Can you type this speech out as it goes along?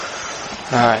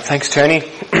All right, thanks, Tony.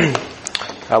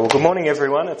 Well, good morning,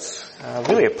 everyone. It's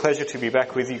really a pleasure to be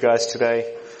back with you guys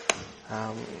today.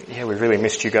 We've really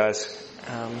missed you guys.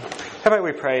 How about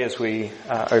we pray as we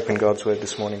open God's Word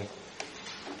this morning?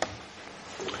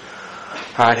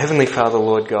 All right, Heavenly Father,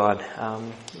 Lord God,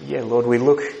 Lord, we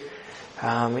look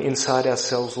inside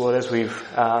ourselves, Lord, as we've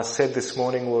said this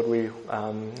morning, Lord,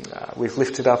 we've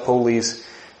lifted up all these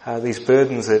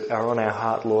burdens that are on our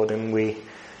heart, Lord, and we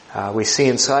see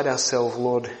inside ourselves,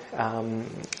 Lord,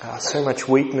 so much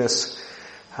weakness,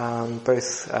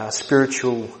 both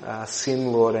spiritual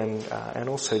sin, Lord, and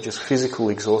also just physical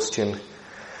exhaustion.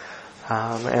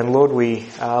 And Lord, we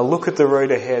look at the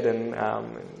road ahead, and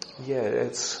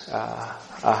it's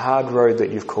a hard road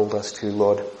that you've called us to,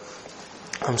 Lord.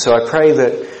 So I pray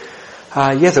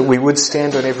that we would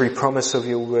stand on every promise of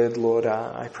your word, Lord.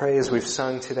 I pray as we've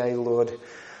sung today, Lord,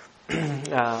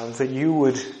 that you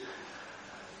would.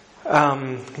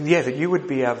 That you would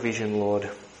be our vision, Lord,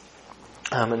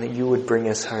 and that you would bring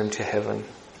us home to heaven.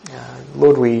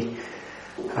 Lord, we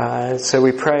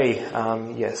pray,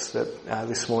 that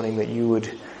this morning that you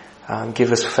would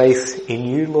give us faith in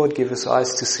you, Lord, give us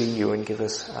eyes to see you, and give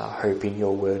us hope in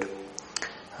your word.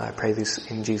 I pray this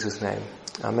in Jesus' name.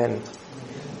 Amen.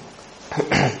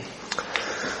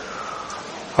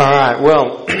 All right,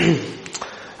 well,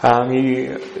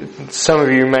 some of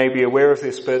you may be aware of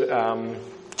this, but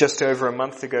just over a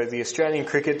month ago, the Australian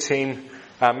cricket team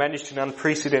managed an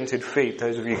unprecedented feat.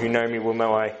 Those of you who know me will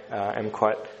know I am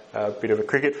quite a bit of a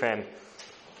cricket fan.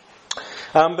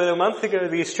 But a month ago,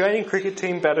 the Australian cricket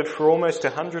team batted for almost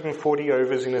 140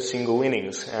 overs in a single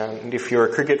innings. And if you're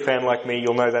a cricket fan like me,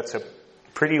 you'll know that's a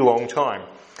pretty long time,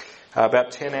 about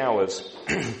 10 hours.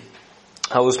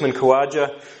 Usman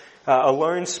Khawaja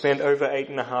alone spent over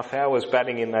 8.5 hours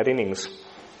batting in that innings.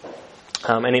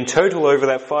 And in total over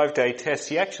that 5-day test,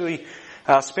 he actually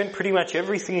spent pretty much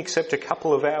everything except a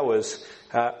couple of hours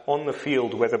on the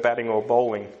field, whether batting or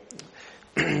bowling.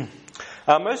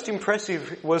 Most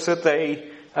impressive was that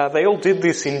they all did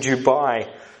this in Dubai,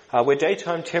 where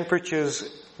daytime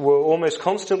temperatures were almost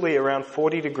constantly around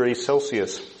 40 degrees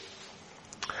Celsius.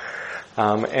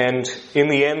 And in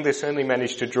the end, this only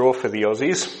managed to draw for the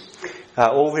Aussies.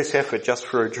 All this effort just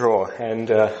for a draw,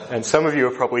 and some of you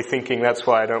are probably thinking that's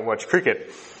why I don't watch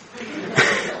cricket.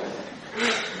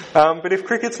 But if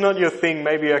cricket's not your thing,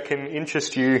 maybe I can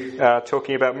interest you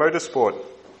talking about motorsport.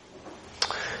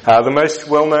 The most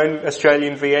well-known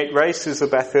Australian V8 race is the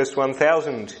Bathurst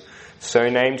 1000, so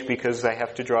named because they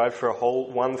have to drive for a whole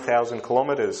 1,000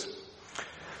 kilometres.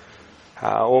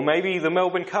 Or maybe the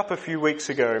Melbourne Cup a few weeks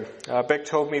ago. Beck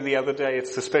told me the other day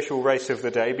it's the special race of the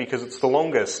day because it's the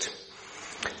longest.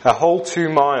 A whole 2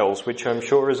 miles, which I'm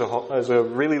sure is a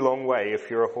really long way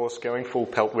if you're a horse going full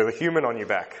pelt with a human on your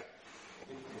back.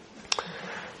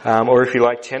 Or if you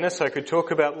like tennis, I could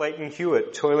talk about Leighton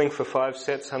Hewitt toiling for 5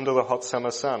 sets under the hot summer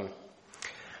sun.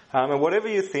 And whatever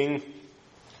you think,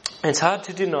 it's hard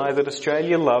to deny that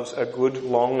Australia loves a good,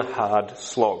 long, hard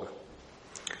slog.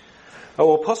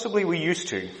 Or possibly we used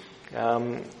to.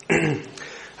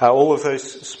 All of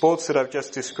those sports that I've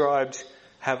just described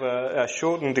have a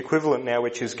shortened equivalent now,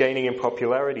 which is gaining in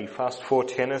popularity. Fast 4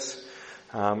 tennis,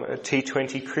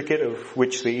 T20 cricket, of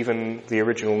which even the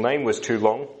original name was too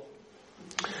long.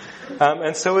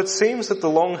 And so it seems that the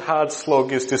long, hard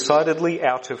slog is decidedly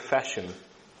out of fashion.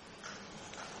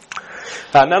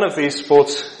 None of these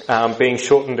sports being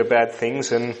shortened are bad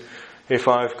things, and if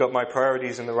I've got my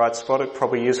priorities in the right spot, it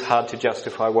probably is hard to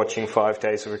justify watching 5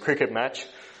 days of a cricket match.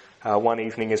 One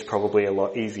evening is probably a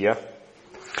lot easier.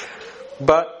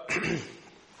 But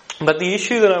the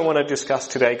issue that I want to discuss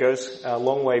today goes a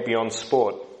long way beyond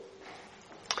sport.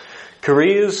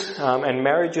 Careers and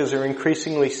marriages are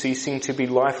increasingly ceasing to be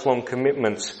lifelong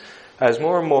commitments as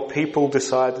more and more people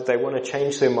decide that they want to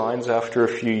change their minds after a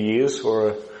few years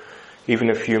or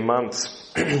even a few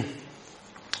months.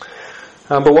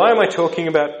 But why am I talking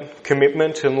about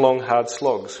commitment and long, hard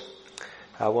slogs?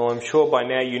 Well, I'm sure by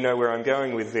now you know where I'm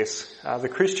going with this. The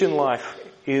Christian life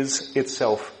is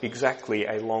itself exactly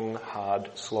a long, hard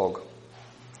slog.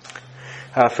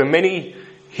 For many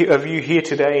of you here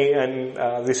today, and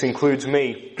this includes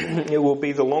me, it will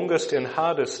be the longest and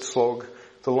hardest slog,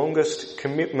 the longest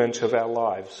commitment of our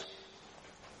lives.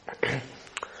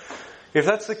 If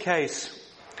that's the case,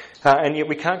 and yet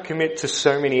we can't commit to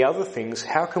so many other things,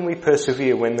 how can we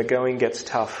persevere when the going gets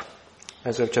tough,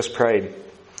 as I've just prayed?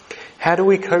 How do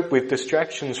we cope with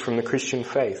distractions from the Christian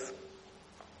faith?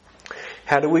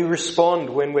 How do we respond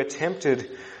when we're tempted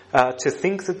to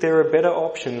think that there are better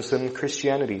options than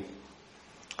Christianity?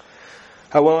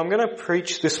 Well, I'm going to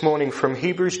preach this morning from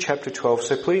Hebrews chapter 12,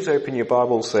 so please open your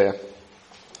Bibles there.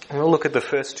 And we'll look at the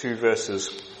first two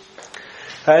verses.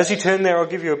 As you turn there, I'll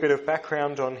give you a bit of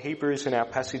background on Hebrews in our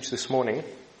passage this morning.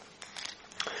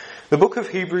 The book of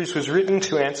Hebrews was written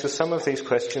to answer some of these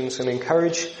questions and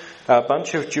encourage a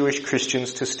bunch of Jewish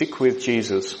Christians to stick with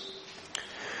Jesus.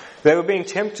 They were being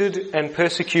tempted and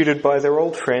persecuted by their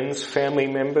old friends, family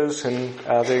members, and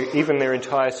even their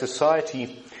entire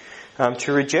society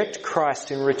to reject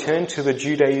Christ and return to the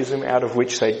Judaism out of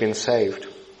which they'd been saved.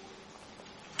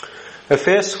 A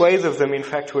fair swathe of them, in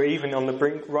fact, were even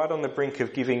right on the brink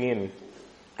of giving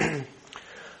in.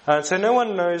 So no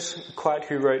one knows quite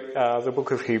who wrote the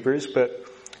book of Hebrews, but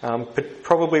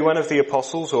probably one of the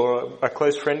apostles or a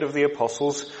close friend of the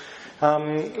apostles.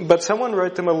 But someone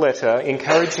wrote them a letter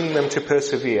encouraging them to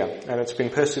persevere, and it's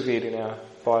been persevered in our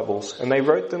Bibles. And they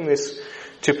wrote them this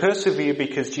to persevere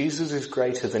because Jesus is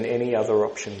greater than any other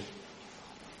option.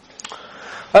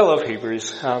 I love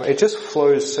Hebrews. It just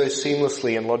flows so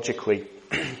seamlessly and logically.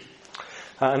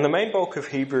 And the main bulk of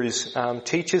Hebrews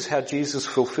teaches how Jesus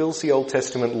fulfills the Old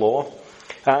Testament law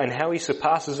and how he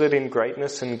surpasses it in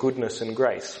greatness and goodness and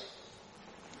grace.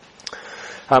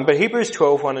 But Hebrews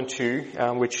 12, 1 and 2,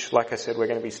 which, like I said, we're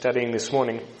going to be studying this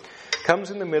morning,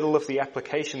 comes in the middle of the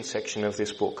application section of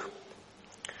this book.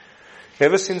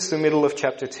 Ever since the middle of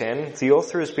chapter 10, the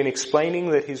author has been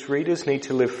explaining that his readers need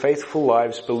to live faithful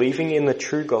lives believing in the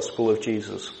true gospel of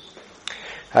Jesus.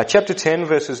 Chapter 10,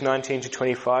 verses 19 to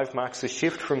 25, marks the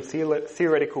shift from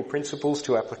theoretical principles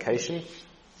to application.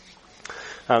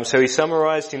 So he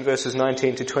summarized in verses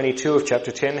 19 to 22 of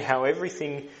chapter 10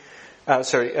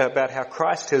 about how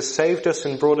Christ has saved us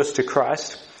and brought us to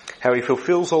Christ, how he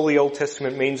fulfills all the Old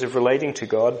Testament means of relating to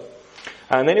God.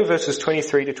 And then in verses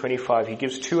 23 to 25, he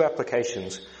gives two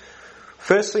applications.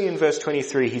 Firstly, in verse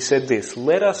 23, he said this: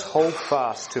 "Let us hold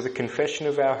fast to the confession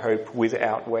of our hope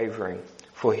without wavering,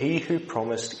 for he who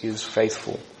promised is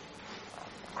faithful."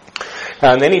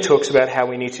 And then he talks about how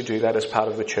we need to do that as part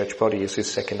of the church body, is his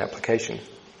second application.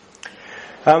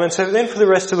 And so then for the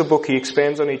rest of the book, he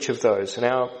expands on each of those. And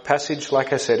our passage,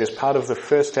 like I said, is part of the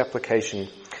first application,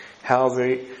 how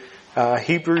the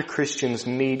Hebrew Christians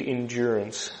need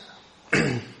endurance.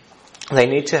 They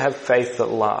need to have faith that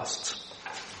lasts.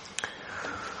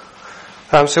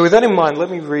 So with that in mind, let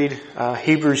me read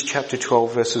Hebrews chapter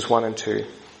 12, verses 1 and 2.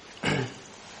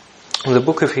 The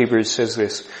book of Hebrews says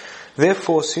this: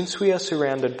 "Therefore, since we are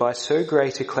surrounded by so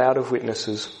great a cloud of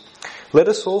witnesses, let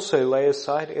us also lay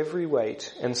aside every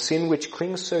weight and sin which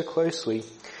clings so closely,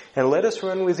 and let us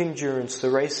run with endurance the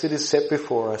race that is set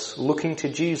before us, looking to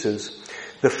Jesus,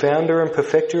 the founder and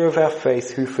perfecter of our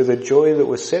faith, who for the joy that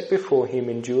was set before him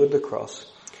endured the cross,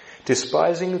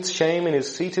 despising its shame, and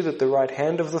is seated at the right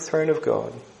hand of the throne of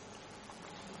God."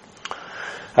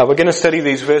 We're going to study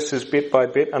these verses bit by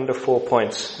bit under 4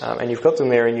 points, and you've got them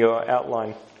there in your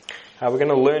outline. We're going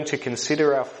to learn to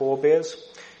consider our forebears,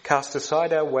 cast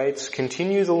aside our weights,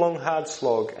 continue the long hard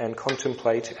slog, and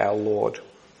contemplate our Lord.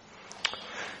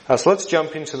 So let's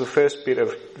jump into the first bit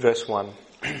of verse 1.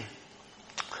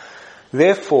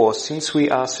 "Therefore, since we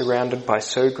are surrounded by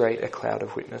so great a cloud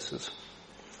of witnesses."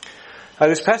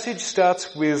 This passage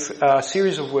starts with a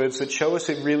series of words that show us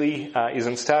it really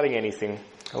isn't starting anything.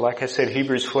 Like I said,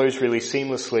 Hebrews flows really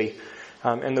seamlessly.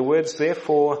 And the words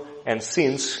therefore and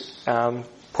since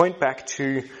point back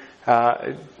to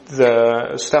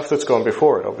the stuff that's gone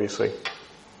before it, obviously.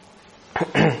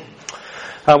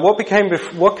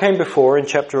 What came before in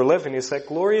chapter 11 is that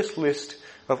glorious list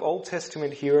of Old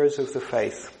Testament heroes of the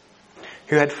faith,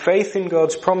 who had faith in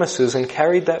God's promises and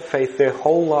carried that faith their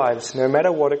whole lives, no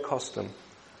matter what it cost them.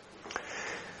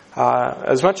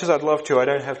 As much as I'd love to, I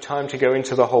don't have time to go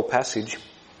into the whole passage.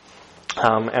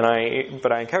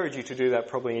 But I encourage you to do that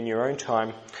probably in your own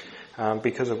time,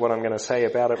 because of what I'm going to say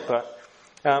about it. But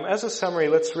as a summary,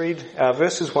 let's read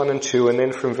verses 1 and 2, and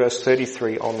then from verse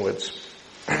 33 onwards.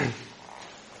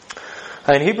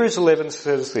 And Hebrews 11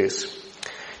 says this: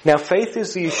 "Now faith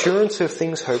is the assurance of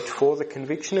things hoped for, the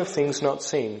conviction of things not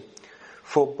seen.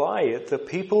 For by it the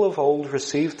people of old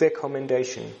received their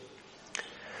commendation."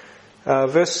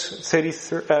 Verse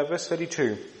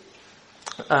 32.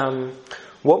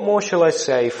 "What more shall I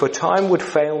say? For time would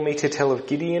fail me to tell of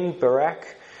Gideon,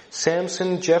 Barak,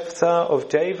 Samson, Jephthah, of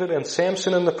David and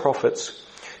Samson and the prophets,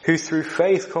 who through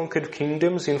faith conquered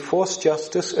kingdoms, enforced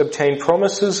justice, obtained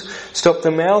promises, stopped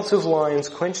the mouths of lions,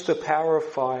 quenched the power of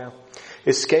fire,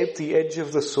 escaped the edge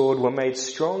of the sword, were made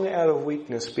strong out of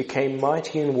weakness, became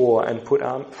mighty in war, and put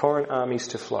foreign armies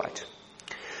to flight.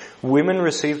 Women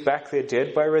received back their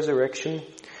dead by resurrection.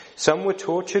 Some were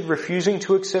tortured, refusing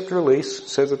to accept release,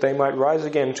 so that they might rise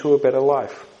again to a better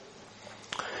life.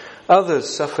 Others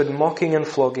suffered mocking and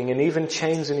flogging, and even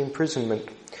chains and imprisonment.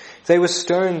 They were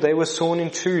stoned, they were sawn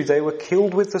in two, they were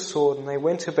killed with the sword, and they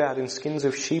went about in skins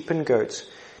of sheep and goats,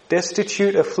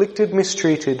 destitute, afflicted,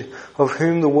 mistreated, of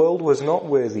whom the world was not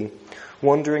worthy,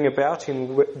 wandering about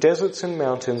in deserts and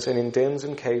mountains and in dens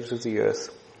and caves of the earth.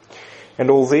 And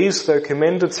all these, though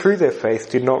commended through their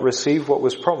faith, did not receive what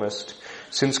was promised,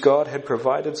 since God had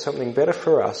provided something better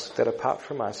for us, that apart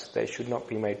from us they should not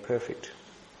be made perfect.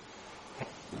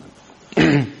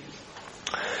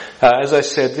 As I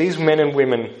said, these men and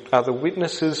women are the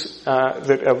witnesses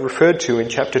that are referred to in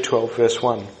chapter 12, verse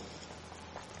 1.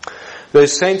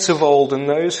 Those saints of old and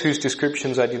those whose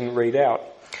descriptions I didn't read out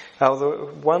are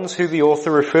the ones who the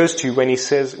author refers to when he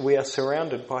says we are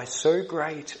surrounded by so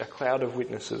great a cloud of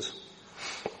witnesses.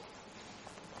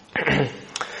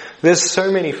 There's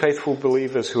so many faithful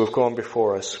believers who have gone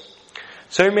before us.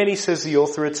 So many, says the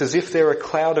author, it's as if they're a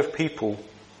cloud of people.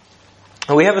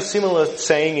 And we have a similar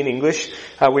saying in English.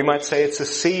 We might say it's a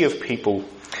sea of people.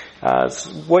 It's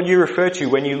what you refer to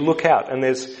when you look out, and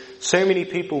there's so many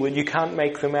people that you can't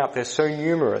make them out. They're so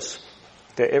numerous.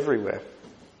 They're everywhere.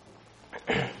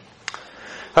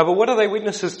 But what are they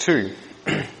witnesses to?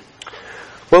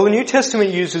 Well, the New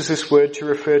Testament uses this word to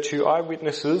refer to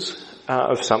eyewitnesses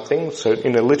of something, so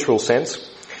in a literal sense,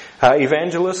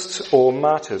 evangelists or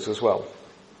martyrs as well.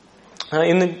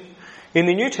 In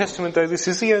the New Testament, though, this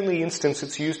is the only instance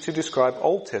it's used to describe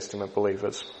Old Testament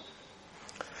believers.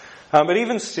 But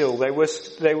even still, they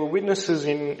were witnesses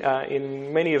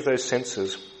in many of those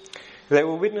senses. They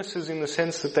were witnesses in the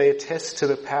sense that they attest to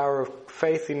the power of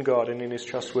faith in God and in His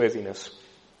trustworthiness.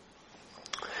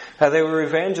 They were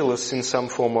evangelists in some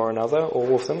form or another,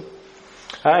 all of them.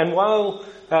 And while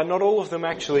not all of them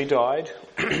actually died,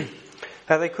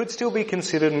 they could still be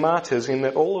considered martyrs in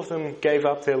that all of them gave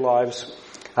up their lives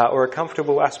or a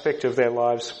comfortable aspect of their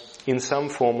lives in some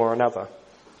form or another.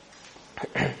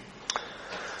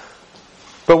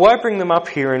 But why bring them up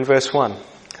here in verse 1?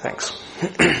 Thanks.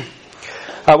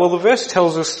 Well, the verse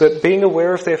tells us that being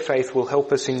aware of their faith will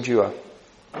help us endure.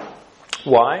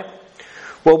 Why?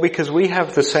 Well, because we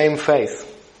have the same faith.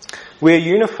 We are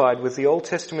unified with the Old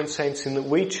Testament saints in that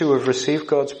we too have received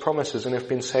God's promises and have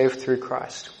been saved through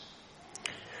Christ.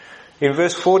 In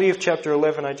verse 40 of chapter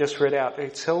 11 I just read out,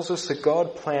 it tells us that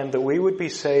God planned that we would be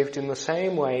saved in the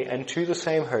same way and to the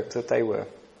same hope that they were.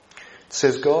 It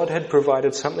says God had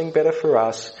provided something better for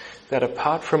us, that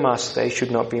apart from us they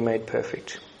should not be made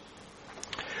perfect.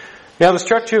 Now the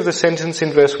structure of the sentence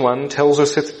in verse 1 tells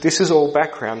us that this is all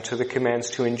background to the commands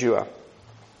to endure.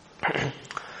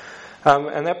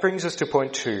 And that brings us to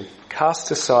point 2,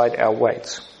 cast aside our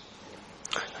weights.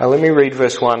 Let me read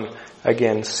verse 1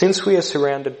 again. Since we are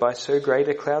surrounded by so great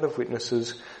a cloud of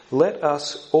witnesses, let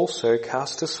us also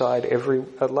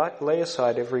lay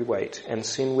aside every weight and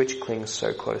sin which clings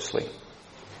so closely.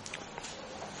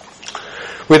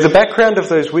 With the background of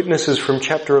those witnesses from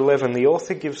chapter 11, the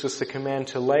author gives us the command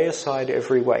to lay aside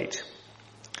every weight.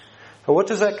 Now, what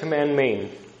does that command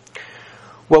mean?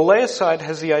 Well, lay aside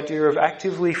has the idea of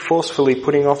actively, forcefully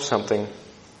putting off something.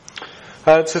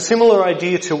 It's a similar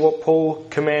idea to what Paul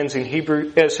commands in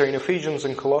Ephesians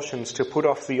and Colossians, to put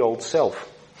off the old self.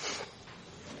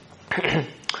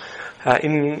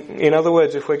 In other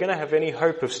words, if we're going to have any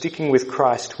hope of sticking with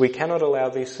Christ, we cannot allow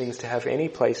these things to have any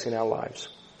place in our lives.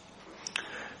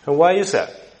 And why is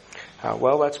that?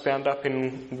 Well, that's bound up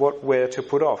in what we're to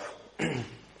put off.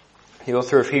 The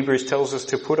author of Hebrews tells us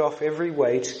to put off every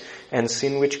weight and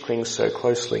sin which clings so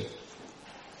closely.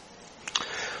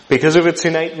 Because of its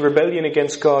innate rebellion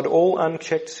against God, all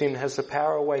unchecked sin has the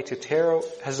power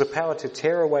to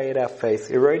tear away at our faith,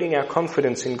 eroding our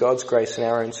confidence in God's grace and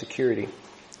our own security.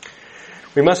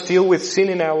 We must deal with sin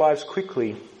in our lives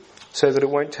quickly so that it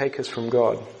won't take us from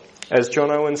God. As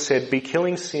John Owen said, be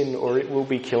killing sin or it will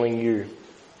be killing you.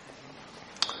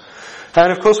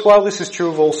 And of course, while this is true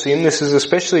of all sin, this is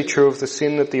especially true of the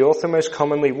sin that the author most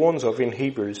commonly warns of in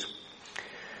Hebrews.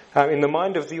 In the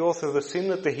mind of the author, the sin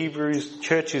that the Hebrews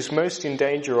church is most in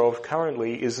danger of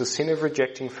currently is the sin of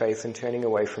rejecting faith and turning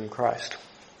away from Christ.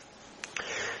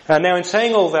 Now, in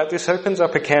saying all that, this opens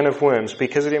up a can of worms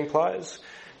because it implies,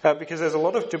 because there's a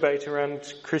lot of debate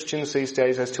around Christians these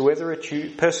days as to whether a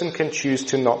person can choose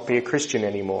to not be a Christian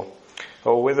anymore,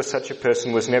 or whether such a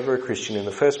person was never a Christian in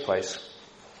the first place.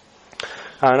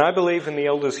 And I believe, and the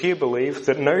elders here believe,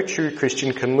 that no true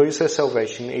Christian can lose their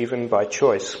salvation even by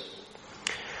choice.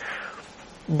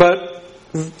 But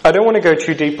I don't want to go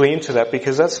too deeply into that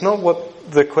because that's not what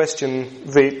the question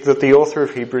that the author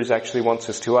of Hebrews actually wants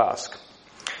us to ask.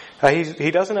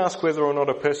 He doesn't ask whether or not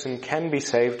a person can be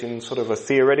saved in sort of a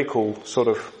theoretical sort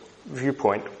of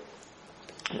viewpoint.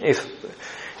 If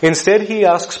Instead, he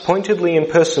asks pointedly and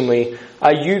personally,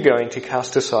 are you going to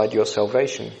cast aside your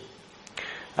salvation?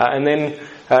 And then,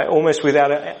 almost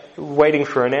without waiting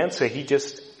for an answer, he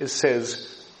just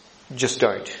says, just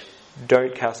don't.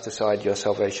 Don't cast aside your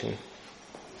salvation.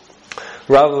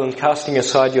 Rather than casting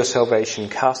aside your salvation,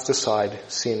 cast aside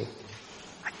sin.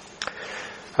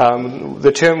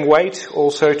 The term wait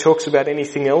also talks about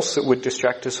anything else that would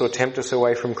distract us or tempt us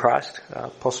away from Christ,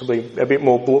 possibly a bit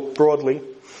more broadly.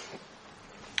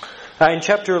 In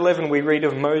chapter 11 we read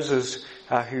of Moses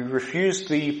who refused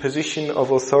the position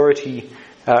of authority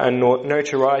and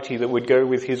notoriety that would go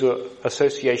with his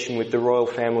association with the royal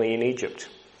family in Egypt.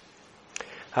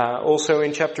 Also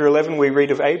in chapter 11 we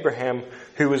read of Abraham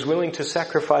who was willing to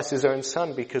sacrifice his own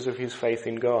son because of his faith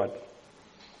in God.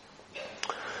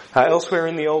 Elsewhere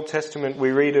in the Old Testament we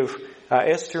read of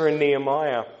Esther and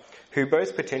Nehemiah who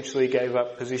both potentially gave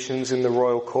up positions in the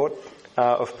royal court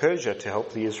of Persia to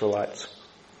help the Israelites.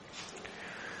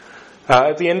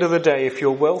 At the end of the day, if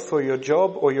your wealth or your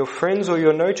job or your friends or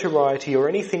your notoriety or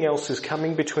anything else is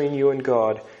coming between you and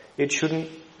God, it shouldn't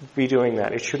be doing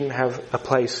that. It shouldn't have a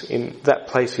place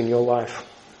in your life.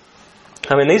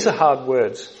 I mean, these are hard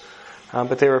words,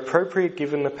 but they're appropriate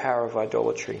given the power of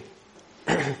idolatry.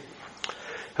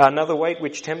 Another weight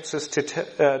which tempts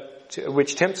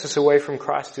us away from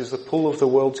Christ is the pull of the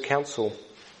world's counsel.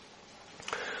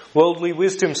 Worldly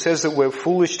wisdom says that we're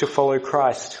foolish to follow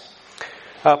Christ.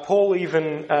 Paul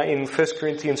even in 1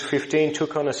 Corinthians 15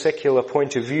 took on a secular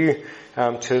point of view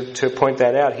to point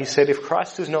that out. He said, if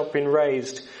Christ has not been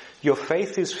raised, your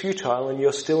faith is futile and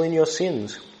you're still in your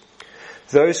sins.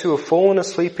 Those who have fallen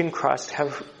asleep in Christ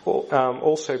have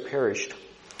also perished.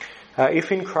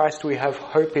 If in Christ we have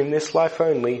hope in this life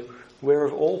only, we're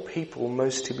of all people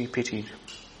most to be pitied.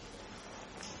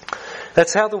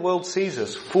 That's how the world sees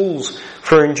us, fools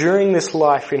for enduring this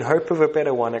life in hope of a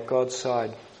better one at God's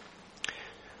side.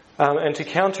 And to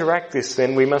counteract this,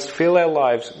 then, we must fill our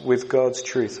lives with God's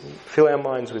truth, fill our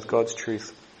minds with God's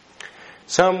truth.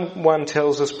 Psalm 1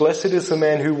 tells us, blessed is the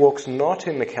man who walks not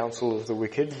in the counsel of the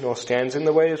wicked, nor stands in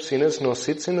the way of sinners, nor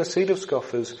sits in the seat of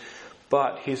scoffers,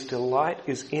 but his delight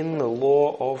is in the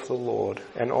law of the Lord,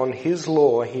 and on his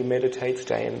law he meditates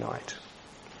day and night.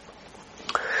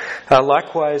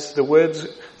 Likewise,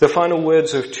 the final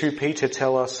words of 2 Peter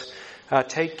tell us,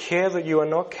 take care that you are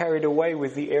not carried away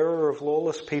with the error of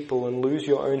lawless people and lose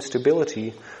your own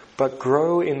stability, but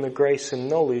grow in the grace and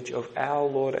knowledge of our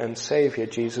Lord and Saviour,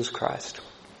 Jesus Christ.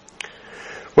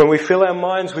 When we fill our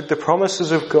minds with the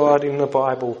promises of God in the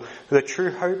Bible, the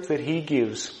true hope that He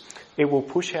gives, it will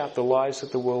push out the lies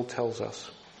that the world tells us.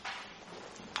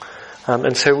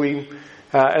 And so we,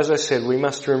 as I said, we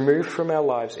must remove from our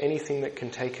lives anything that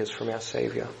can take us from our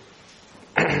Saviour.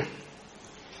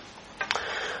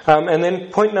 And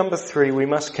then point number 3, we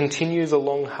must continue the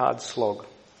long, hard slog.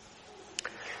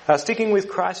 Sticking with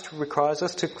Christ requires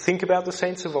us to think about the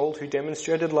saints of old who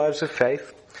demonstrated lives of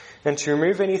faith and to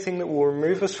remove anything that will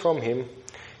remove us from Him.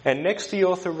 And next the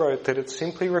author wrote that it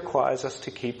simply requires us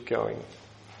to keep going.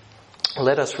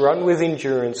 Let us run with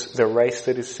endurance the race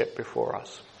that is set before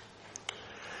us.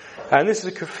 And this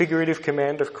is a figurative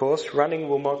command, of course. Running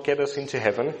will not get us into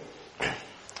heaven.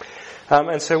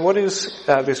 And so what is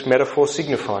this metaphor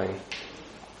signifying?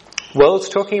 Well, it's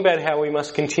talking about how we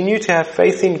must continue to have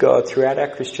faith in God throughout our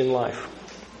Christian life.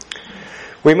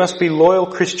 We must be loyal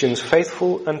Christians,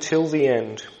 faithful until the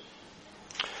end.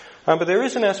 But there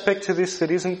is an aspect to this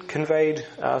that isn't conveyed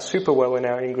super well in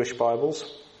our English Bibles.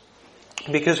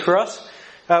 Because for us,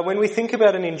 when we think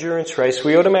about an endurance race,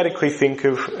 we automatically think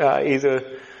of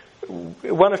either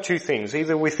one of two things.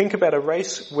 Either we think about a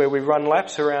race where we run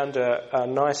laps around a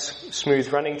nice,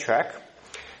 smooth running track,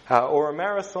 or a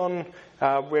marathon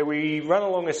where we run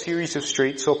along a series of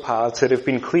streets or paths that have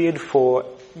been cleared for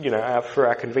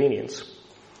our convenience.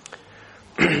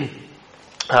 In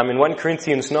 1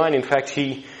 Corinthians 9, in fact,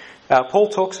 Paul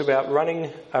talks about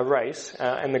running a race,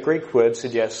 and the Greek word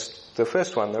suggests the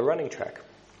first one, the running track.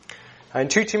 In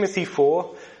 2 Timothy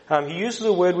 4, he uses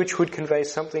a word which would convey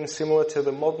something similar to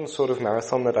the modern sort of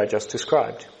marathon that I just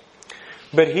described.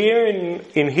 But here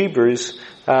in Hebrews,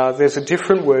 there's a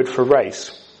different word for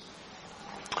race.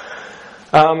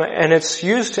 And it's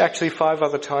used actually 5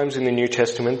 other times in the New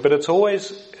Testament, but it's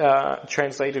always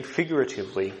translated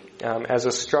figuratively as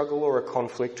a struggle or a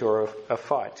conflict or a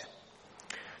fight.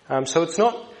 So it's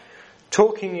not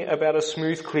talking about a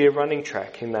smooth, clear running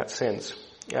track in that sense.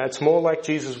 It's more like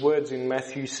Jesus' words in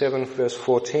Matthew 7 verse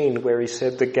 14 where he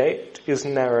said, the gate is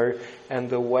narrow and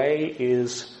the way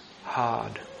is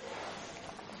hard.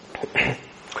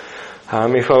 If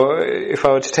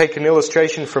I were to take an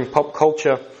illustration from pop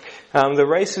culture, The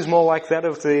race is more like that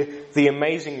of the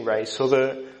Amazing Race, or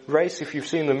the race, if you've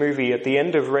seen the movie, at the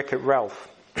end of Wreck-It Ralph.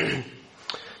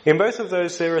 In both of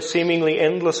those, there are seemingly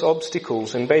endless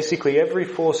obstacles, and basically every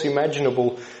force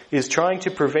imaginable is trying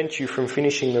to prevent you from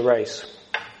finishing the race.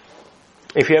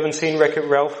 If you haven't seen Wreck-It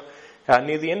Ralph,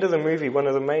 near the end of the movie, one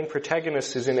of the main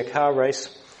protagonists is in a car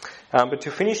race, but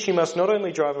to finish she must not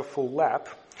only drive a full lap,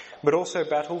 but also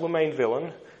battle the main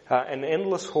villain, and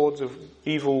endless hordes of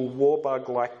evil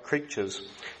warbug-like creatures.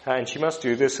 And she must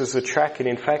do this as the track and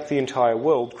in fact the entire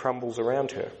world crumbles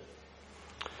around her.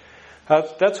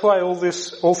 That's why all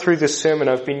through this sermon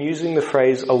I've been using the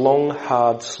phrase a long,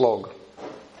 hard slog.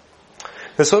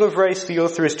 The sort of race the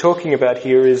author is talking about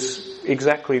here is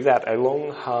exactly that, a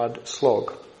long, hard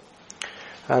slog.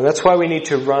 That's why we need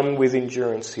to run with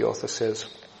endurance, the author says.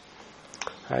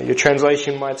 Your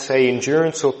translation might say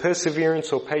endurance or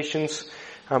perseverance or patience,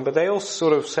 but they all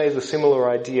sort of say the similar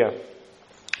idea.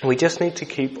 We just need to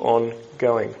keep on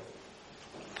going.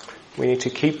 We need to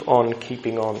keep on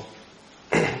keeping on.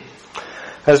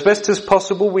 As best as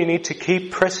possible, we need to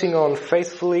keep pressing on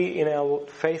faithfully in our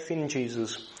faith in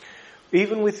Jesus,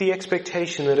 even with the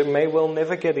expectation that it may well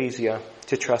never get easier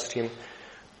to trust Him,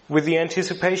 with the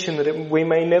anticipation that we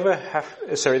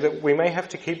may have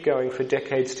to keep going for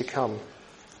decades to come.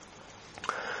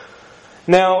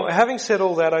 Now, having said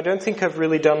all that, I don't think I've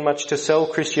really done much to sell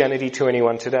Christianity to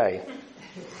anyone today.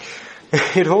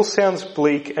 It all sounds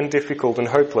bleak and difficult and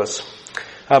hopeless.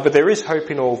 But there is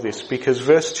hope in all this, because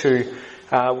verse 2,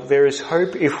 there is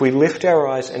hope if we lift our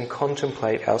eyes and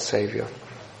contemplate our Saviour.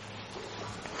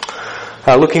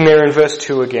 Looking there in verse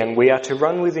 2 again, we are to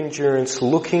run with endurance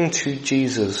looking to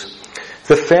Jesus,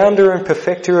 the founder and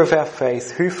perfecter of our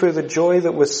faith, who for the joy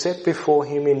that was set before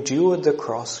Him endured the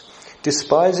cross,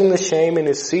 despising the shame, and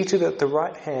is seated at the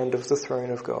right hand of the throne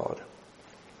of God.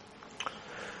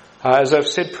 As I've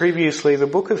said previously, the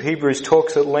book of Hebrews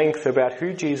talks at length about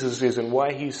who Jesus is and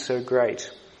why He's so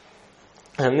great.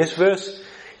 And this verse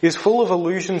is full of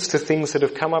allusions to things that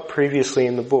have come up previously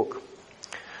in the book.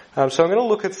 So I'm going to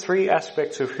look at three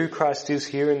aspects of who Christ is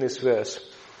here in this verse.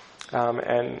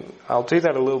 And I'll do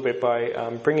that a little bit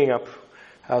by bringing up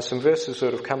some verses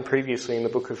that have come previously in the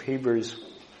book of Hebrews.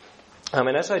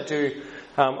 And as I do,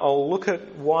 I'll look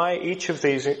at why each of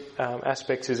these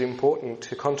aspects is important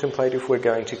to contemplate if we're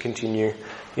going to continue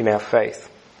in our faith.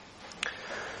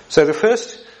 So the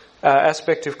first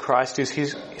aspect of Christ is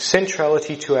His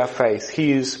centrality to our faith.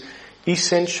 He is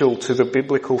essential to the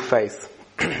biblical faith.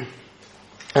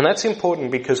 And that's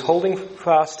important because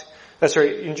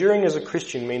enduring as a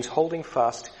Christian means holding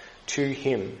fast to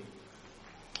Him.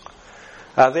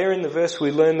 There in the verse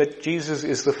we learn that Jesus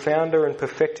is the founder and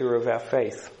perfecter of our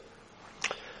faith.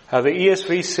 The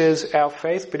ESV says our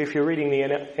faith, but if you're reading the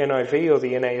NIV or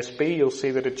the NASB, you'll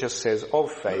see that it just says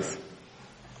of faith.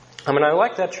 I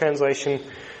like that translation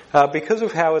because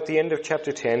of how at the end of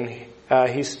chapter 10,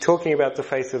 he's talking about the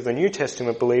faith of the New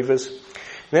Testament believers.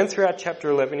 And then throughout chapter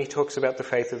 11, he talks about the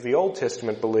faith of the Old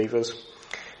Testament believers.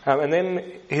 And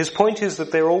then his point is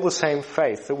that they're all the same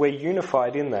faith, that we're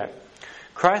unified in that.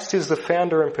 Christ is the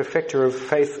founder and perfecter of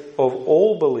faith of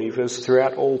all believers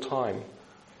throughout all time.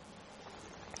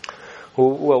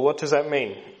 Well, what does that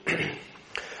mean?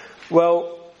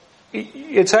 Well,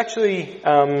 it's actually,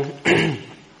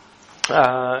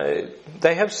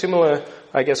 they have similar,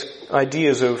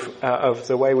 ideas of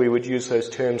the way we would use those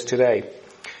terms today.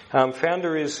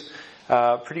 Founder is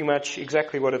pretty much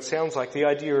exactly what it sounds like. The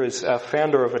idea is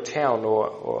founder of a town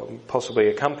or possibly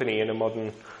a company in a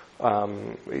modern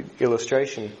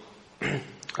illustration.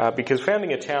 Because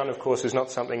founding a town, of course, is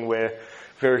not something we're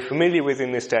very familiar with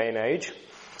in this day and age.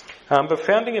 But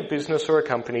founding a business or a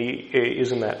company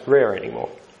isn't that rare anymore.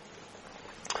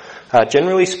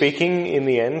 Generally speaking, in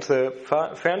the end, the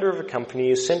founder of a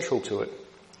company is central to it.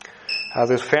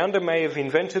 The founder may have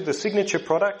invented the signature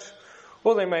product,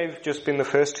 or they may have just been the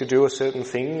first to do a certain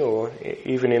thing, or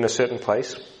even in a certain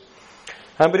place.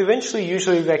 But eventually,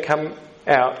 usually they come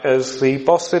out as the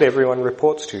boss that everyone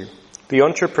reports to. The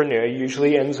entrepreneur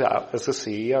usually ends up as the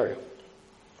CEO.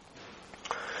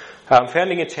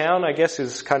 Founding a town,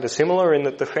 is kind of similar in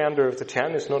that the founder of the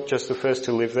town is not just the first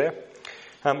to live there,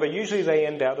 but usually they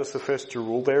end out as the first to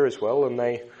rule there as well, and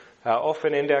they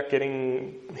often end up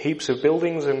getting heaps of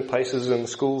buildings and places and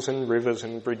schools and rivers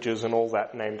and bridges and all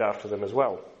that named after them as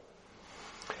well.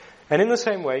 And in the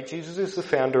same way, Jesus is the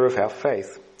founder of our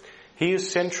faith. He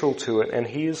is central to it, and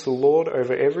He is the Lord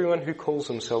over everyone who calls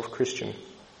himself Christian.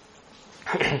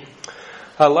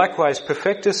 Likewise,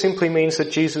 perfecter simply means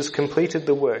that Jesus completed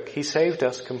the work. He saved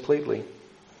us completely.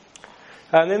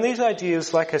 And then these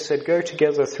ideas, like I said, go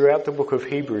together throughout the book of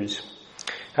Hebrews.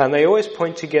 And they always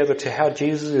point together to how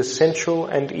Jesus is central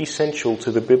and essential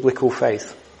to the biblical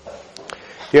faith.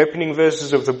 The opening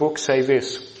verses of the book say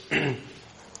this: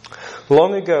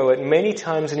 Long ago, at many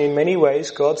times and in many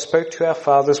ways, God spoke to our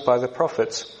fathers by the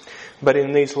prophets. But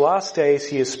in these last days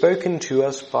he has spoken to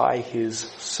us by his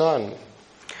Son,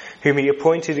 whom he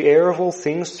appointed heir of all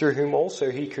things, through whom also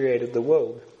he created the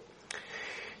world.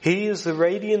 He is the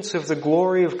radiance of the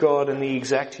glory of God and the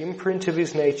exact imprint of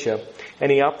his nature,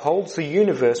 and he upholds the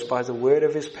universe by the word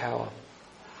of his power.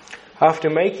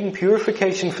 After making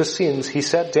purification for sins, he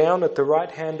sat down at the right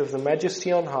hand of the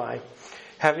Majesty on high,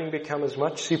 having become as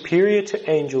much superior to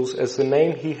angels as the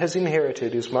name he has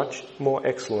inherited is much more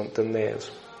excellent than theirs.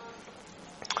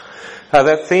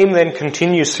 That theme then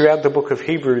continues throughout the book of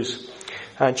Hebrews.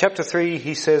 In chapter 3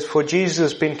 he says, For Jesus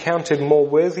has been counted more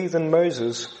worthy than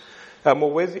Moses,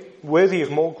 worthy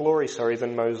of more glory,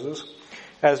 than Moses,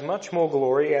 as much more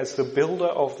glory as the builder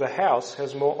of the house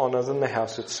has more honour than the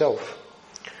house itself.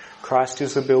 Christ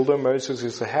is the builder, Moses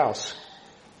is the house.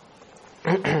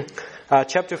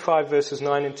 Chapter 5 verses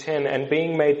 9 and 10, And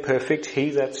being made perfect,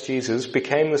 he, that's Jesus,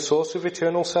 became the source of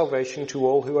eternal salvation to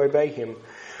all who obey him,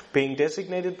 being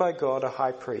designated by God a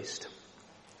high priest.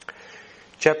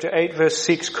 Chapter 8 verse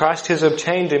 6, Christ has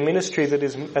obtained a ministry that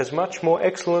is as much more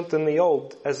excellent than the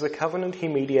old, as the covenant he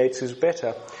mediates is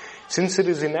better, since it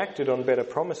is enacted on better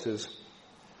promises.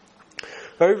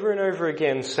 Over and over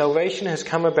again, salvation has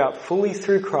come about fully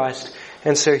through Christ,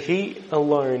 and so he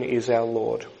alone is our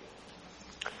Lord.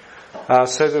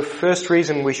 So the first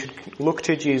reason we should look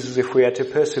to Jesus if we are to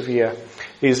persevere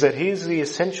is that he is the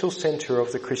essential centre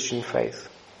of the Christian faith.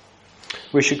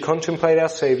 We should contemplate our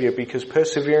Saviour because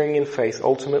persevering in faith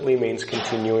ultimately means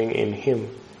continuing in him.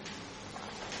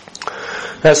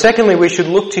 Now, secondly, we should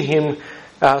look to him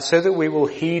so that we will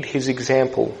heed his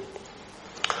example.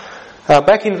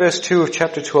 Back in verse 2 of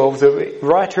chapter 12, the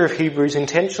writer of Hebrews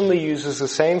intentionally uses the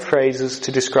same phrases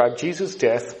to describe Jesus'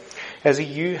 death as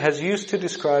he has used to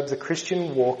describe the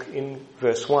Christian walk in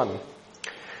verse 1.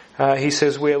 He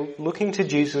says, we're looking to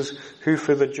Jesus who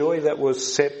for the joy that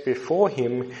was set before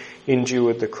him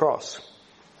endured the cross.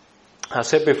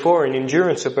 Set before and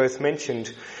endurance are both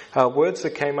mentioned, words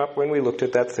that came up when we looked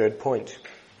at that third point.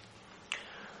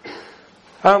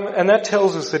 And that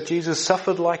tells us that Jesus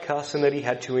suffered like us and that he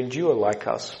had to endure like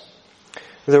us.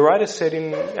 The writer said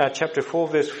in chapter 4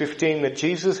 verse 15 that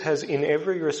Jesus has in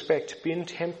every respect been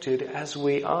tempted as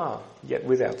we are, yet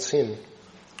without sin.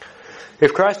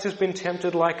 If Christ has been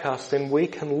tempted like us, then we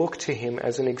can look to him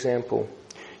as an example.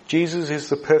 Jesus is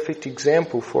the perfect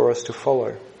example for us to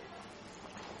follow.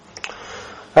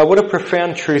 What a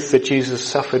profound truth that Jesus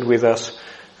suffered with us.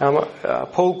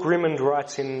 Paul Grimmond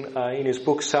writes in his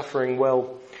book Suffering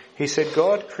Well, he said,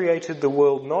 God created the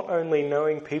world not only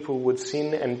knowing people would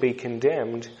sin and be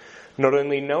condemned, not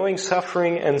only knowing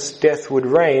suffering and death would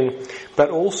reign,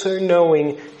 but also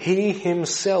knowing he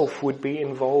himself would be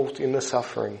involved in the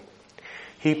suffering.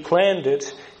 He planned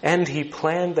it, and he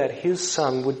planned that his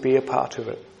Son would be a part of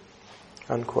it.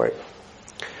 Unquote.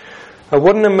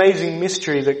 What an amazing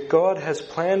mystery that God has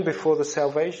planned before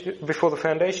the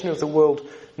foundation of the world,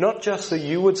 not just that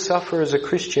you would suffer as a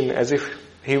Christian as if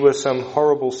he were some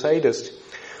horrible sadist,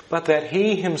 but that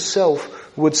he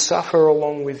himself would suffer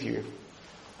along with you.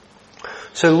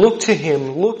 So look to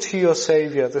him, look to your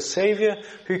Saviour, the Saviour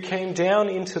who came down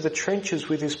into the trenches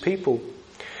with his people.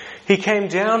 He came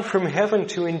down from heaven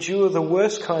to endure the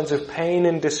worst kinds of pain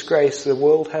and disgrace the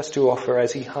world has to offer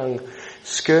as he hung,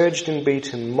 scourged and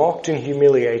beaten, mocked and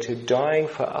humiliated, dying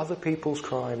for other people's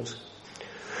crimes.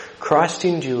 Christ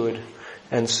endured,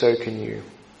 and so can you,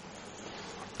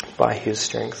 by his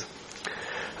strength.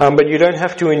 But you don't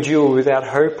have to endure without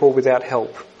hope or without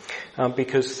help,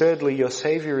 because thirdly, your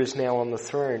Saviour is now on the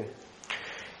throne.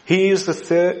 Here is the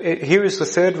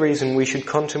third reason we should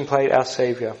contemplate our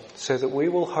Saviour, so that we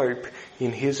will hope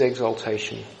in his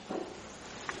exaltation.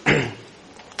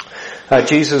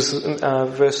 Jesus,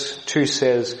 verse 2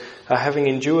 says, having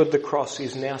endured the cross,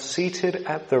 is now seated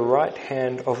at the right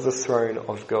hand of the throne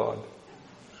of God.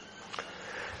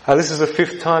 This is the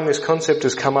fifth time this concept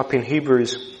has come up in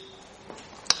Hebrews.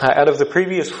 Out of the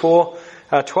previous four,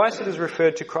 twice it is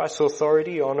referred to Christ's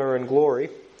authority, honour and glory.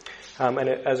 And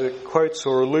as it quotes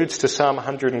or alludes to Psalm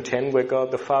 110, where God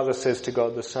the Father says to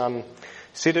God the Son,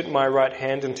 sit at my right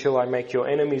hand until I make your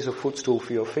enemies a footstool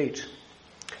for your feet.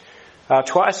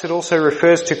 Twice it also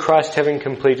refers to Christ having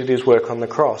completed his work on the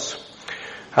cross.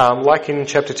 Like in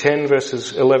chapter 10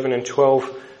 verses 11 and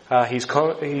 12, he's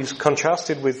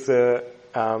contrasted with the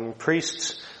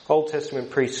priests, Old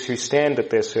Testament priests who stand at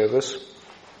their service.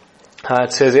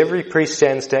 It says, every priest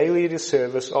stands daily at his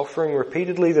service, offering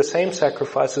repeatedly the same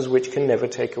sacrifices which can never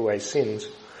take away sins.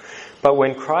 But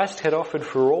when Christ had offered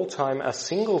for all time a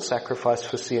single sacrifice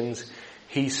for sins,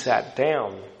 he sat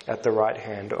down at the right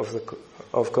hand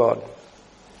of God.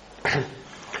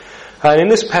 And in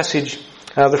this passage,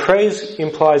 the phrase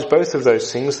implies both of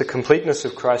those things, the completeness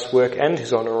of Christ's work and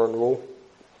his honour and rule.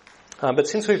 But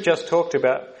since we've just talked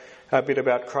a bit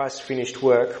about Christ's finished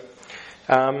work,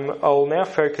 I'll now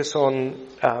focus on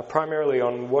primarily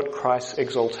on what Christ's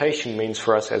exaltation means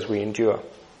for us as we endure.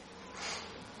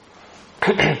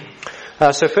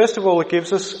 So first of all, it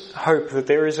gives us hope that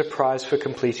there is a prize for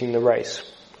completing the race.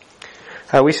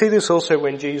 We see this also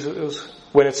when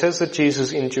it says that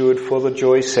Jesus endured for the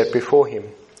joy set before him.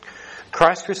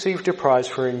 Christ received a prize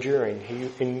for enduring.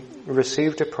 He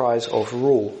received a prize of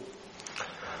rule.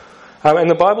 And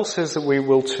the Bible says that we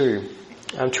will too.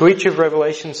 To each of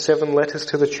Revelation's 7 letters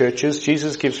to the churches,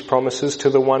 Jesus gives promises to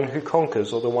the one who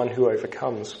conquers or the one who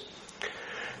overcomes.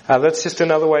 That's just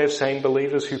another way of saying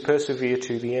believers who persevere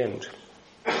to the end.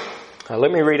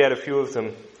 Let me read out a few of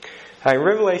them. In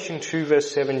Revelation 2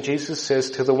 verse 7, Jesus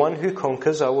says, "To the one who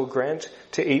conquers I will grant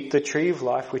to eat the tree of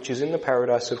life which is in the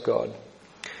paradise of God."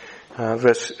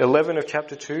 Verse 11 of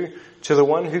chapter 2, "To the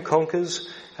one who conquers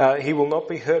he will not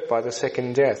be hurt by the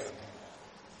second death."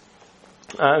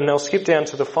 And I'll skip down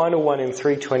to the final one in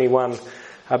 3:21.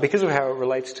 Because of how it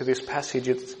relates to this passage,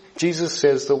 Jesus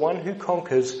says, "The one who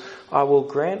conquers I will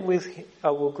grant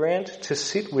to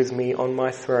sit with me on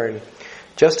my throne,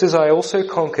 just as I also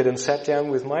conquered and sat down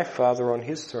with my Father on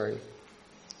his throne."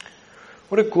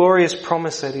 What a glorious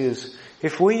promise that is.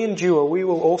 If we endure, we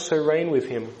will also reign with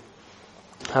him.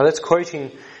 That's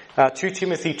quoting 2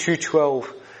 Timothy 2:12,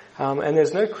 and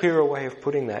there's no clearer way of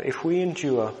putting that. If we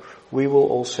endure, we will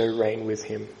also reign with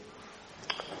him.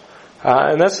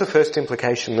 And that's the first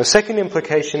implication. The second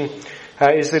implication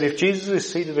is that if Jesus is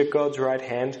seated at God's right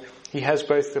hand, he has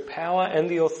both the power and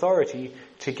the authority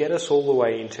to get us all the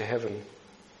way into heaven.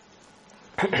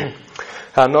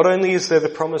 Not only is there the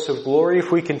promise of glory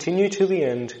if we continue to the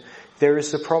end, there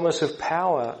is the promise of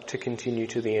power to continue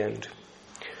to the end.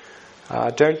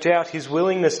 Don't doubt his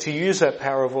willingness to use that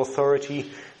power of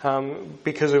authority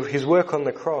because of his work on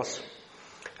the cross.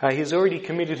 He's already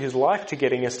committed his life to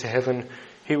getting us to heaven.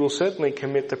 He will certainly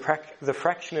commit the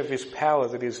fraction of his power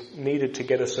that is needed to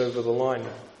get us over the line.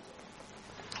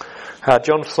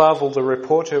 John Flavel, the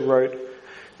reporter, wrote,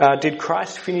 "Did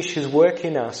Christ finish his work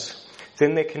in us?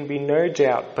 Then there can be no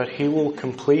doubt but he will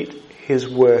complete his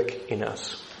work in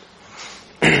us."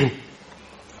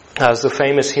 As the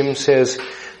famous hymn says,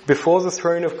 "Before the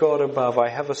throne of God above, I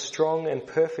have a strong and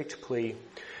perfect plea.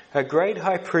 A great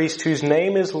high priest whose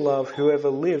name is love, whoever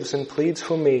lives and pleads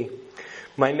for me.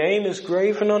 My name is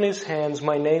graven on his hands,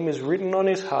 my name is written on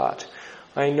his heart.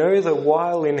 I know that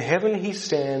while in heaven he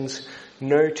stands,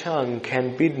 no tongue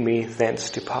can bid me thence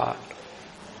depart."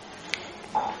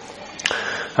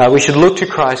 We should look to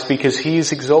Christ because he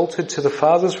is exalted to the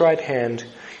Father's right hand,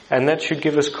 and that should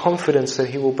give us confidence that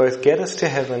he will both get us to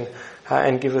heaven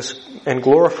and give us and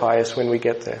glorify us when we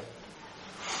get there.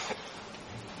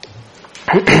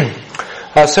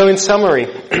 So in summary,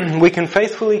 we can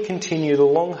faithfully continue the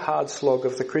long hard slog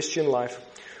of the Christian life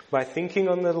by thinking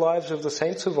on the lives of the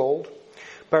saints of old,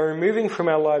 by removing from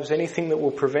our lives anything that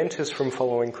will prevent us from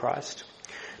following Christ,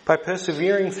 by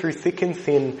persevering through thick and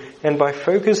thin, and by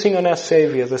focusing on our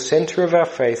Saviour, the centre of our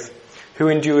faith, who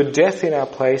endured death in our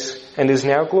place and is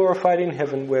now glorified in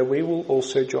heaven where we will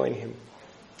also join him.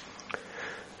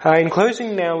 In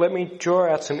closing now, let me draw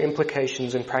out some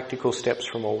implications and practical steps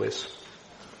from all this.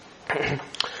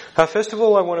 First of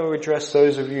all, I want to address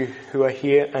those of you who are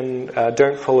here and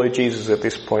don't follow Jesus at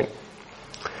this point.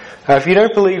 If you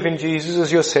don't believe in Jesus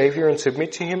as your Saviour and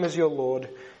submit to him as your Lord,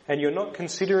 and you're not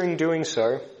considering doing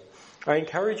so, I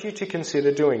encourage you to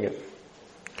consider doing it.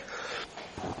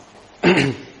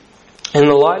 In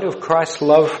the light of Christ's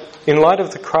love, in light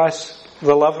of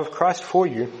the love of Christ for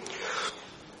you,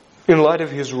 in light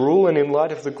of his rule and in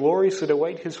light of the glories that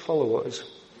await his followers,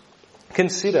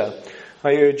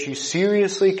 I urge you,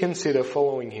 seriously consider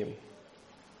following him.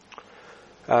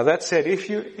 That said,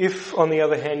 if on the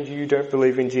other hand you don't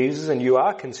believe in Jesus and you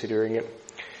are considering it,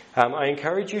 I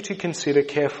encourage you to consider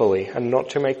carefully and not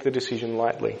to make the decision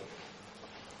lightly.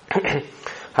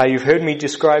 You've heard me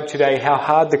describe today how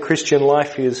hard the Christian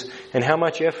life is and how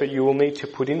much effort you will need to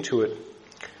put into it.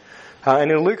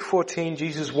 And in Luke 14,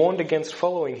 Jesus warned against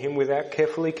following him without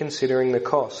carefully considering the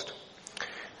cost.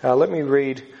 Let me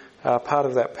read part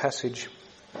of that passage.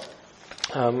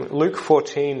 Luke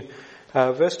 14,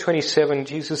 verse 27,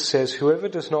 Jesus says, "Whoever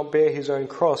does not bear his own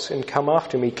cross and come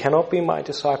after me cannot be my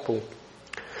disciple.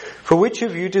 For which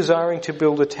of you, desiring to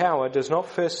build a tower, does not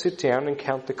first sit down and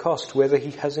count the cost, whether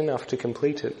he has enough to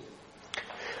complete it?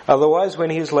 Otherwise,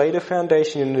 when he has laid a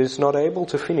foundation and is not able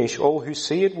to finish, all who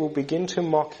see it will begin to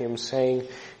mock him, saying,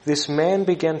 'This man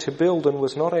began to build and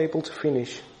was not able to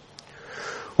finish.'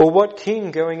 Or what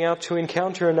king, going out to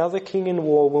encounter another king in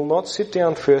war, will not sit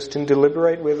down first and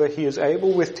deliberate whether he is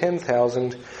able with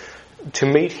 10,000 to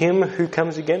meet him who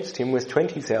comes against him with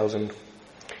 20,000?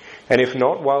 And if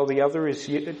not, while the other is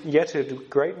yet a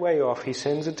great way off, he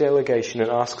sends a delegation and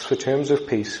asks for terms of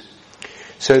peace.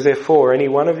 So therefore, any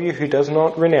one of you who does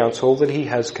not renounce all that he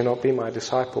has cannot be my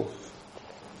disciple.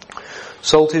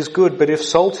 Salt is good, but if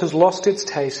salt has lost its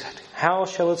taste, how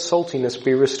shall its saltiness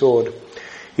be restored?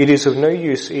 It is of no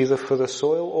use either for the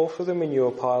soil or for the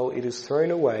manure pile. It is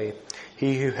thrown away.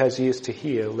 He who has ears to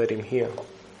hear, let him hear.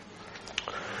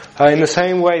 In the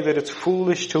same way that it's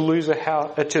foolish to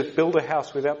build a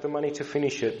house without the money to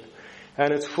finish it,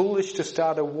 and it's foolish to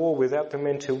start a war without the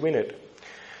men to win it.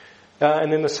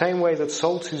 And in the same way that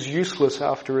salt is useless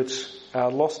after it's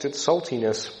lost its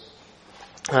saltiness,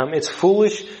 it's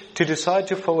foolish to decide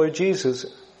to follow Jesus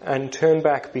and turn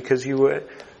back because you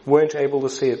weren't able to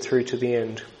see it through to the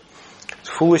end. It's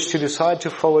foolish to decide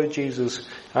to follow Jesus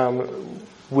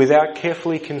without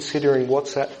carefully considering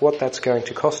what that's going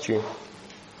to cost you.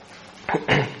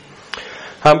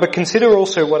 But consider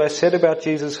also what I said about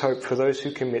Jesus' hope for those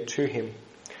who commit to him.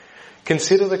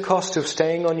 Consider the cost of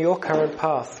staying on your current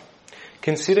path.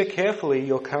 Consider carefully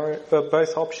your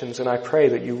both options, and I pray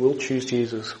that you will choose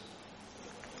Jesus.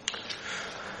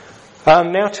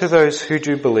 Now to those who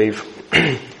do believe.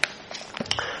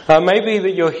 It may be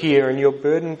that you're here and you're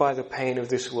burdened by the pain of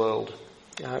this world.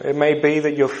 It may be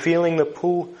that you're feeling the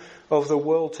pull of the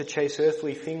world to chase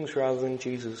earthly things rather than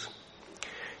Jesus.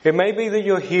 It may be that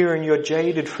you're here and you're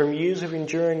jaded from years of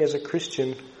enduring as a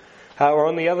Christian. Or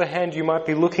on the other hand, you might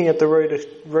be looking at the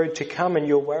road to come and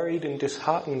you're worried and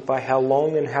disheartened by how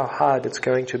long and how hard it's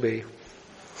going to be.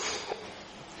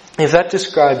 If that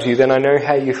describes you, then I know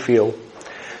how you feel.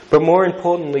 But more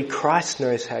importantly, Christ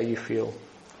knows how you feel.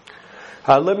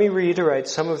 Let me reiterate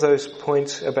some of those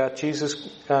points about Jesus'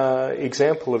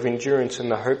 example of endurance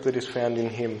and the hope that is found in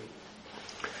him.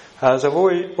 As I've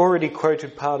already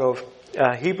quoted part of,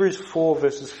 Hebrews 4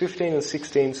 verses 15 and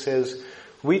 16 says,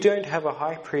 "We don't have a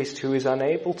high priest who is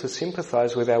unable to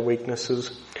sympathize with our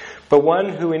weaknesses, but one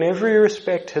who in every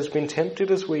respect has been tempted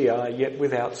as we are, yet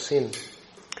without sin.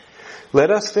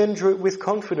 Let us then with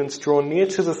confidence draw near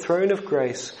to the throne of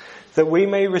grace, that we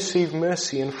may receive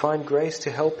mercy and find grace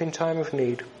to help in time of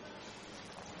need."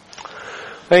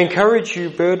 I encourage you,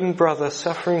 burdened brother,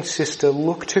 suffering sister,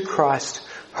 look to Christ,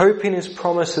 hope in his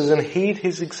promises and heed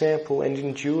his example and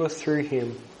endure through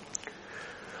him.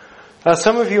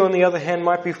 Some of you, on the other hand,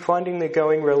 might be finding the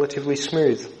going relatively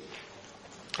smooth.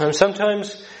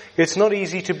 Sometimes it's not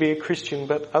easy to be a Christian,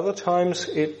 but other times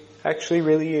it actually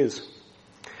really is.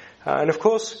 And of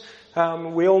course,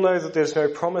 we all know that there's no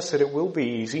promise that it will be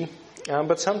easy,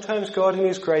 but sometimes God in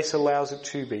his grace allows it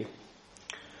to be.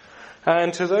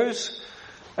 And to those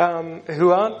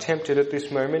who aren't tempted at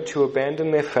this moment to abandon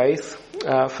their faith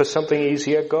for something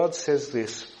easier, God says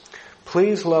this: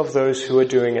 please love those who are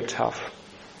doing it tough.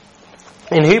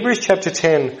 In Hebrews chapter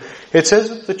 10, it says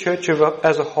that the church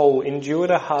as a whole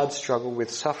endured a hard struggle with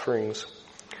sufferings.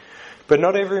 But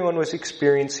not everyone was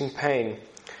experiencing pain.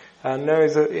 No,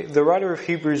 the writer of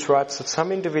Hebrews writes that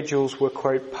some individuals were,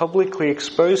 quote, publicly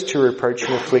exposed to reproach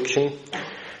and affliction,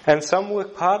 and some were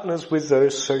partners with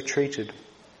those so treated.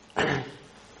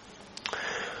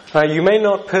 You may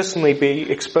not personally be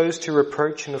exposed to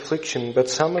reproach and affliction, but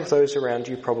some of those around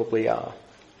you probably are.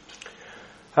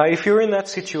 If you're in that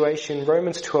situation,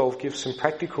 Romans 12 gives some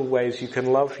practical ways you can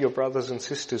love your brothers and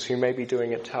sisters who may be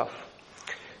doing it tough.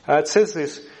 It says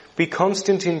this: be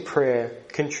constant in prayer,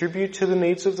 contribute to the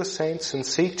needs of the saints, and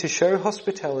seek to show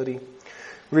hospitality.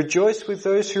 Rejoice with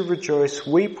those who rejoice,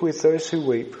 weep with those who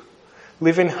weep.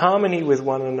 Live in harmony with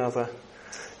one another.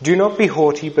 Do not be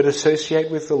haughty, but associate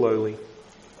with the lowly.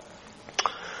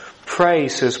 Pray,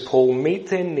 says Paul, meet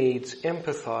their needs,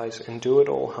 empathize, and do it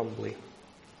all humbly.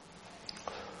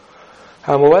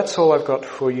 Well, that's all I've got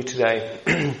for you today.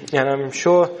 And I'm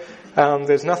sure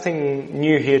there's nothing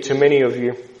new here to many of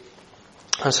you.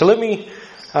 So let me,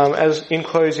 as in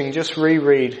closing, just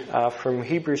reread from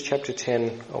Hebrews chapter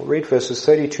 10. I'll read verses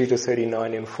 32 to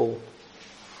 39 in full.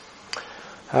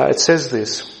 It says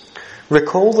this: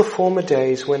 recall the former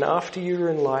days when, after you were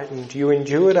enlightened, you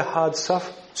endured a hard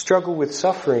struggle with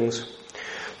sufferings,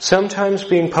 sometimes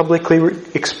being publicly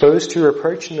exposed to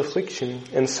reproach and affliction,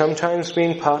 and sometimes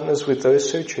being partners with those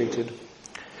so treated.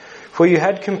 For you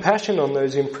had compassion on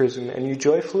those in prison, and you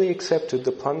joyfully accepted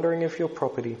the plundering of your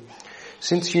property,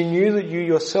 since you knew that you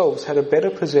yourselves had a better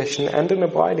possession and an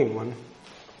abiding one.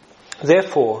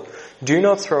 Therefore, do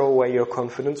not throw away your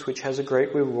confidence, which has a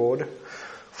great reward,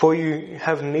 for you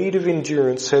have need of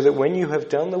endurance, so that when you have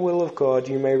done the will of God,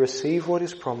 you may receive what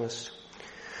is promised.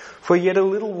 For yet a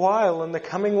little while, and the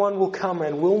coming one will come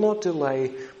and will not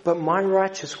delay, but my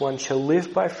righteous one shall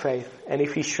live by faith, and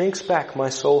if he shrinks back, my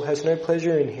soul has no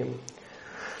pleasure in him.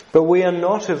 But we are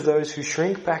not of those who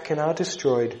shrink back and are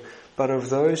destroyed, but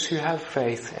of those who have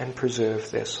faith and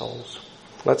preserve their souls.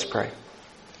 Let's pray.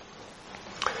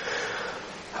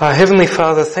 Heavenly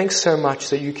Father, thanks so much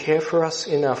that you care for us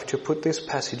enough to put this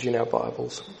passage in our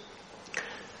Bibles.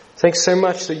 Thanks so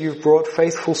much that you've brought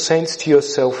faithful saints to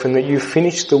yourself and that you've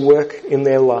finished the work in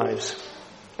their lives.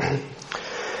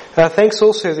 Thanks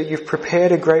also that you've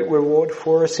prepared a great reward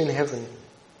for us in heaven.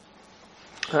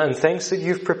 And thanks that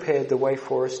you've prepared the way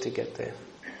for us to get there.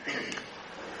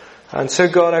 And so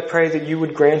God, I pray that you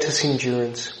would grant us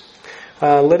endurance.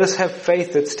 Let us have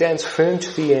faith that stands firm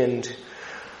to the end.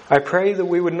 I pray that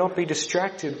we would not be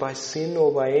distracted by sin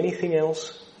or by anything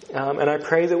else. And I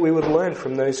pray that we would learn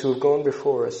from those who have gone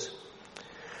before us.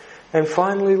 And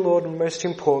finally, Lord, and most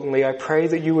importantly, I pray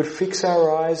that you would fix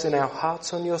our eyes and our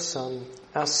hearts on your Son,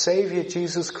 our Saviour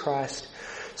Jesus Christ,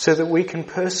 so that we can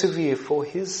persevere for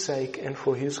his sake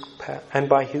and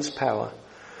by his power.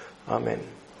 Amen.